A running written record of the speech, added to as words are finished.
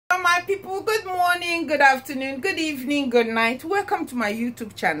my people. Good morning, good afternoon, good evening, good night. Welcome to my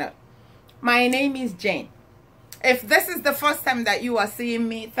YouTube channel. My name is Jane. If this is the first time that you are seeing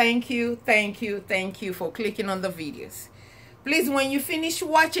me, thank you for clicking on the videos. Please, when you finish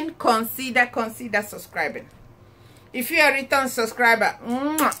watching, consider subscribing. If you're a return subscriber,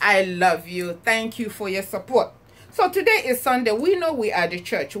 I love you. Thank you for your support. So today is Sunday. We know we are the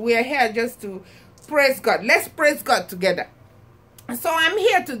church. We are here just to praise God. Let's praise God together. So I'm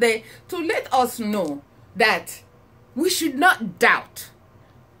here today to let us know that we should not doubt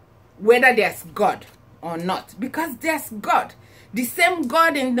whether there's God or not, because there's God. The same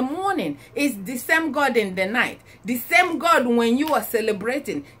God in the morning is the same God in the night. The same God when you are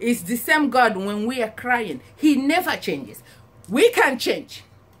celebrating is the same God when we are crying. He never changes. We can change.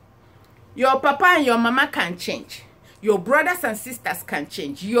 Your papa and your mama can change. Your brothers and sisters can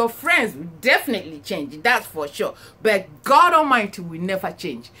change. Your friends will definitely change. That's for sure. But God Almighty will never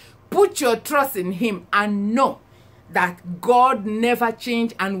change. Put your trust in Him and know that God never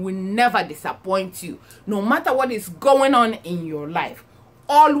changes and will never disappoint you. No matter what is going on in your life,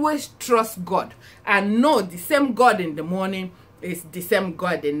 always trust God and know the same God in the morning is the same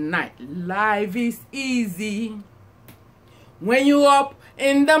God in the night. Life is easy when you're up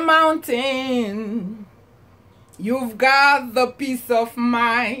in the mountain. You've got the peace of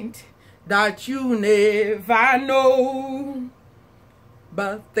mind that you never know.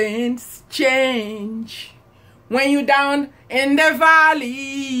 But things change when you're down in the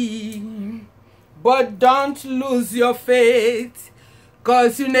valley. But don't lose your faith,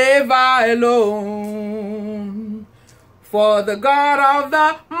 'cause you're never alone. For the God of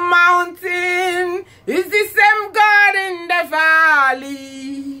the mountain is the same God in the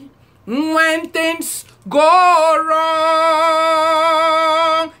valley. When things go wrong,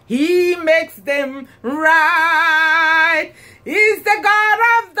 He makes them right. He's the God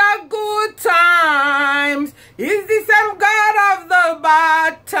of the good times. He's the same God of the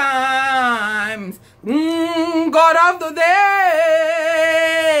bad times. God of the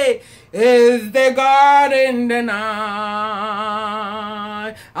day is the God in the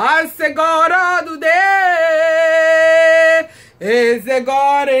night. I say God of the day is the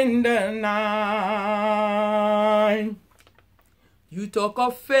God in the night. You talk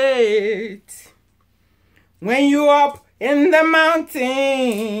of faith when you up in the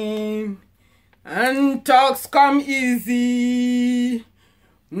mountain, and talks come easy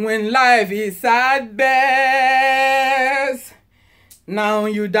when life is at best. Now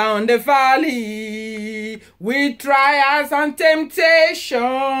you down the valley with trials and temptation.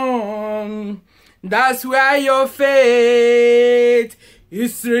 That's where your faith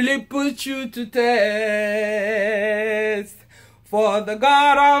is really put you to test. For the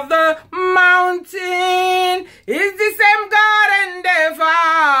God of the mountain is the same God in the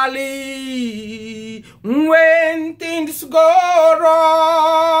valley. When things go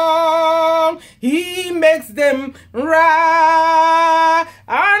wrong, He makes them right.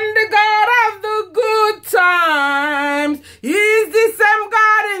 And the God of the good times is the same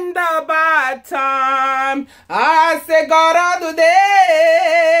God in the bad time. I say God of the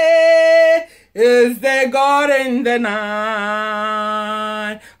day is the God in the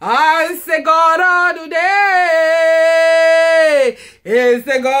night. I say God of the day is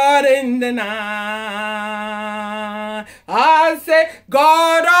the God in the night. I say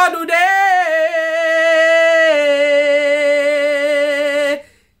God of the day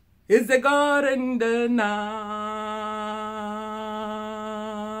is the God in the night.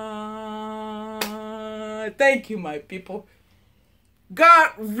 Thank you, my people.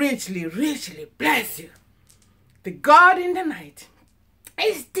 God richly bless you. The God in the night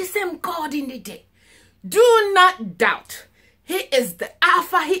is the same God in the day. Do not doubt. He is the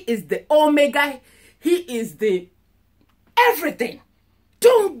Alpha. He is the Omega. He is the everything.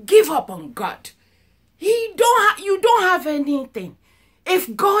 Don't give up on God. You don't have anything.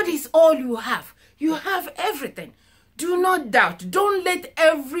 If God is all you have everything. Do not doubt. Don't let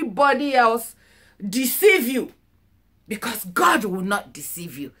everybody else deceive you, because God will not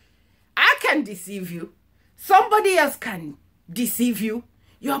deceive you. I can deceive you. Somebody else can deceive you.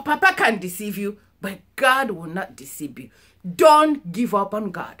 Your papa can deceive you, but God will not deceive you. Don't give up on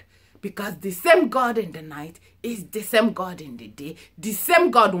God, because the same God in the night is the same God in the day. The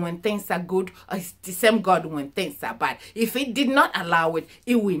same God when things are good is the same God when things are bad. If He did not allow it,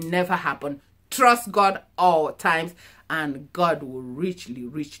 it will never happen. Trust God all times, and God will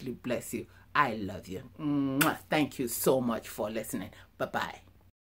richly bless you. I love you. Thank you so much for listening. Bye-bye.